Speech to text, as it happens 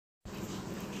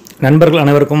நண்பர்கள்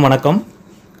அனைவருக்கும் வணக்கம்.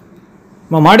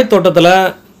 நம்ம மாடி தோட்டத்தில்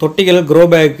தொட்டிகள், க்ரோ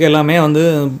பேக் எல்லாமே வந்து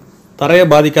தரையை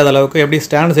பாதிக்காத அளவுக்கு எப்படி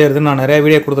ஸ்டாண்ட் செய்கிறதுன்னு நான் நிறைய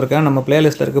வீடியோ கொடுத்துருக்கேன். நம்ம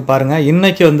பிளேலிஸ்ட்டில் இருக்குது பாருங்கள்.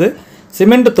 இன்றைக்கி வந்து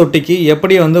சிமெண்ட் தொட்டிக்கு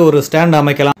எப்படி வந்து ஒரு ஸ்டாண்ட்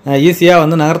அமைக்கலாம், ஈஸியாக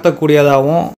வந்து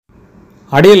நகர்த்தக்கூடியதாகவும்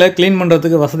அடியில் க்ளீன்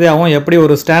பண்ணுறதுக்கு வசதியாகவும் எப்படி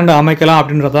ஒரு ஸ்டாண்டு அமைக்கலாம்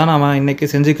அப்படின்றத நான் இன்றைக்கி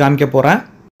செஞ்சு காமிக்க போகிறேன்.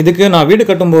 இதுக்கு நான் வீடு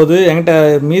கட்டும்போது என்கிட்ட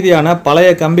மீதியான பழைய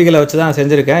கம்பிகளை வச்சு தான்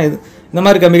செஞ்சுருக்கேன். இந்த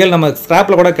மாதிரி கம்பிகள் நம்ம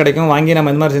ஸ்க்ராப்பில் கூட கிடைக்கும், வாங்கி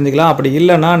நம்ம இந்த மாதிரி செஞ்சுக்கலாம். அப்படி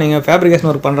இல்லைன்னா நீங்கள் ஃபேப்ரிகேஷன்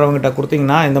ஒர்க் பண்ணுறவங்ககிட்ட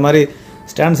கொடுத்தீங்கன்னா இந்த மாதிரி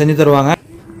ஸ்டாண்ட் செஞ்சு தருவாங்க.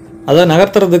 அதை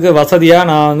நகர்த்துறதுக்கு வசதியாக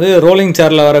நான் வந்து ரோலிங்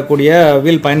சேரில் வரக்கூடிய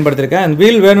வீல் பயன்படுத்தியிருக்கேன். அந்த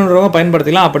வீல் வேணுன்றவங்க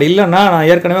பயன்படுத்திக்கலாம். அப்படி இல்லைன்னா நான்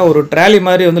ஏற்கனவே ஒரு ட்ராலி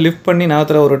மாதிரி வந்து லிஃப்ட் பண்ணி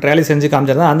நகர்த்துற ஒரு ட்ராலி செஞ்சு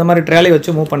காமிச்சிருந்தேன். அந்த மாதிரி ட்ராலி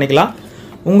வச்சு மூவ் பண்ணிக்கலாம்.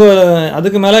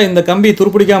 அதுக்கு மேலே இந்த கம்பி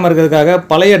துருப்பிடிக்காமல் இருக்கிறதுக்காக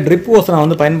பழைய ட்ரிப் ஹோஸ் நான்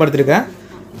வந்து பயன்படுத்தியிருக்கேன்.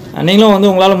 நீங்களும் வந்து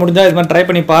உங்களால் முடிஞ்சால் இது மாதிரி ட்ரை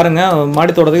பண்ணி பாருங்கள்.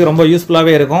 மாடி தோட்டத்துக்கு ரொம்ப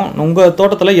யூஸ்ஃபுல்லாகவே இருக்கும். உங்கள்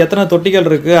தோட்டத்தில் எத்தனை தொட்டிகள்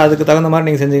இருக்குது அதுக்கு தகுந்த மாதிரி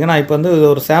நீங்கள் செஞ்சீங்கன்னா, இப்போ வந்து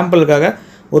ஒரு சாம்பிளுக்காக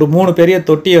ஒரு 3 பெரிய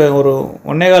தொட்டி, ஒரு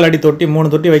 1.25 அடி தொட்டி,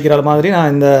 3 தொட்டி வைக்கிற மாதிரி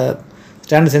நான் இந்த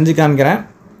ஸ்டாண்டு செஞ்சு காமிக்கிறேன்.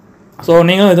 ஸோ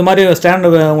நீங்களும் இது மாதிரி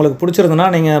ஸ்டாண்டு உங்களுக்கு பிடிச்சிருந்துன்னா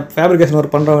நீங்கள் ஃபேப்ரிகேஷன்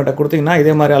ஒர்க் பண்ணுறவங்ககிட்ட கொடுத்தீங்கன்னா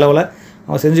இதே மாதிரி அளவில்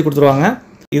அவங்க செஞ்சு கொடுத்துருவாங்க.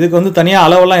 இதுக்கு வந்து தனியாக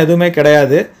அளவெல்லாம் எதுவுமே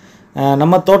கிடையாது.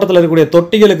 நம்ம தோட்டத்தில் இருக்கக்கூடிய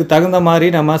தொட்டிகளுக்கு தகுந்த மாதிரி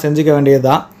நம்ம செஞ்சுக்க வேண்டியது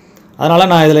தான். அதனால்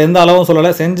நான் இதில் எந்த அளவும்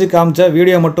சொல்லலை, செஞ்சு காமிச்ச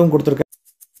வீடியோ மட்டும் கொடுத்துருக்கேன்.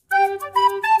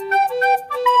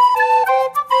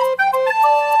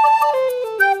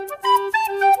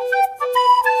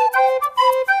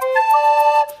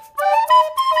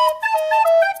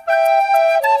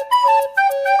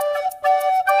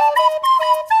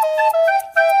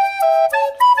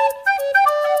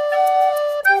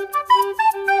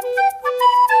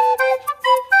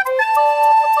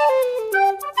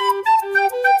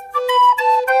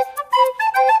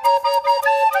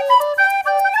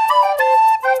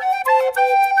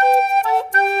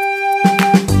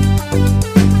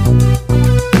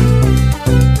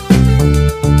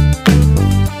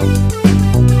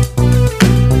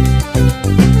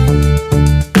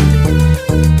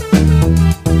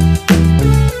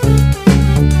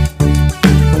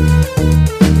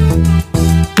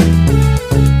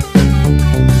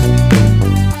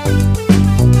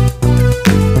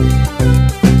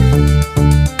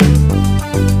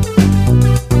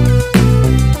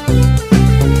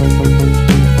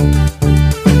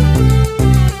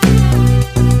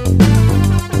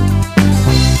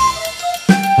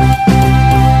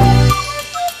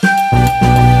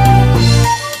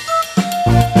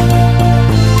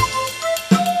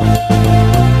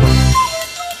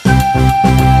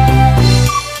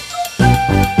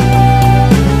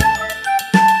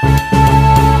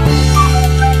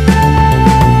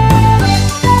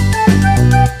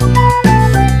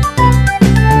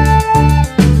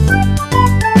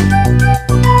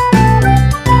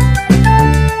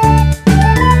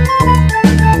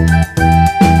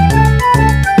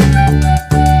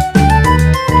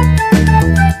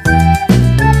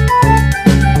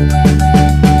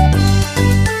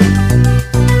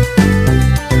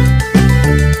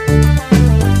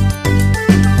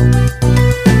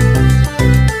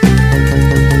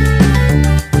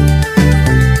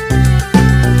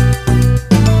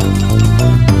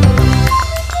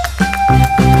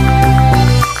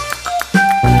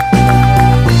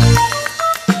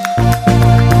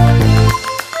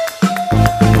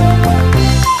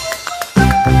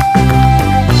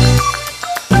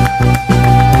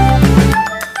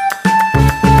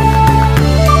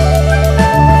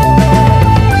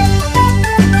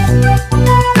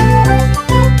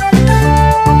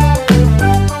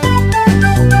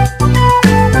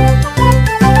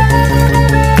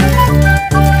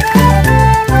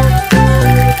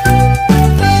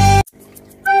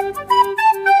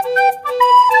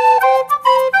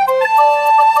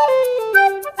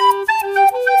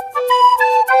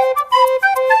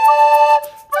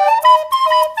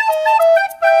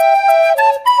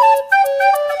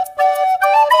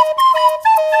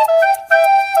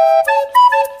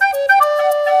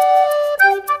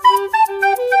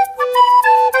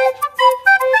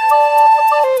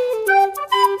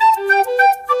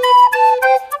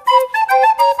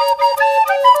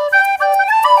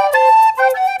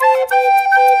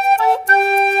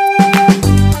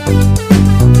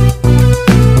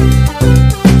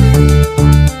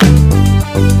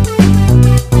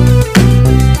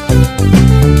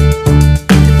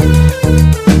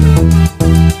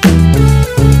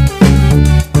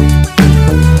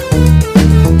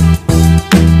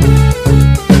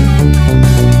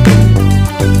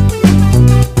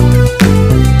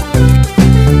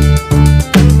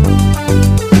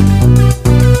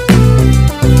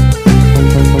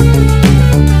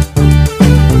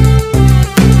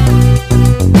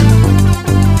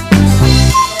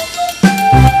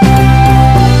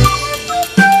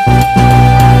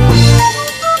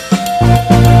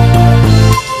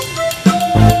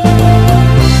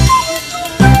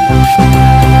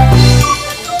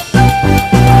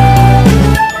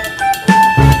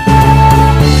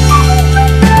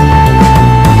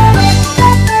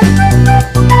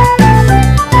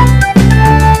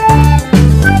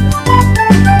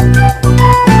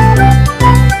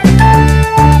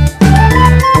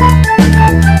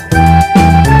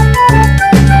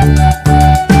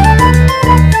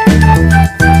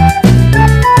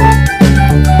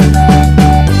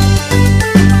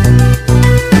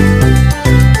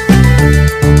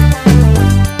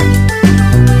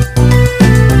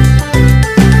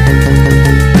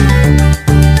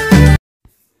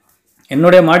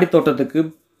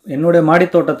 என்னுடைய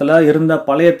மாடித்தோட்டத்தில் இருந்த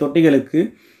பழைய தொட்டிகளுக்கு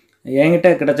என்கிட்ட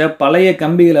கிடைச்ச பழைய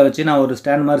கம்பிகளை வச்சு நான் ஒரு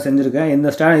ஸ்டாண்ட் மாதிரி செஞ்சுருக்கேன்.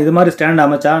 இது மாதிரி ஸ்டாண்ட்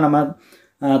அமைச்சா நம்ம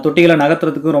தொட்டிகளை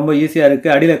நகர்த்துறதுக்கும் ரொம்ப ஈஸியாக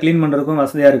இருக்குது, அடியில் க்ளீன் பண்ணுறதுக்கும்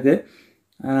வசதியாக இருக்குது.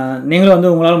 நீங்களும்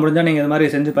வந்து உங்களால் முடிஞ்சால் நீங்கள் இது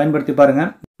மாதிரி செஞ்சு பயன்படுத்தி பாருங்கள்.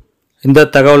 இந்த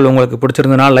தகவல் உங்களுக்கு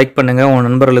பிடிச்சிருந்ததுனா லைக் பண்ணுங்கள், உங்கள்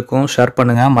நண்பர்களுக்கும் ஷேர்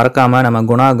பண்ணுங்கள். மறக்காமல் நம்ம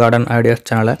குணா கார்டன் ஐடியாஸ்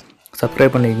சேனலை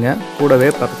சப்ஸ்கிரைப் பண்ணிக்கங்க. கூடவே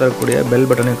பக்கத்தில் இருக்கக்கூடிய பெல்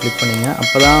பட்டனை கிளிக் பண்ணிங்க.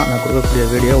 அப்போ தான் நான் கொடுக்கக்கூடிய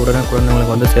வீடியோ உடனுக்குடன்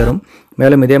உங்களுக்கு வந்து சேரும்.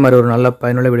 மேலும் இதே மாதிரி ஒரு நல்ல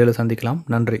பயனுள்ள வீடியோவில் சந்திக்கலாம்.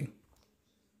 நன்றி.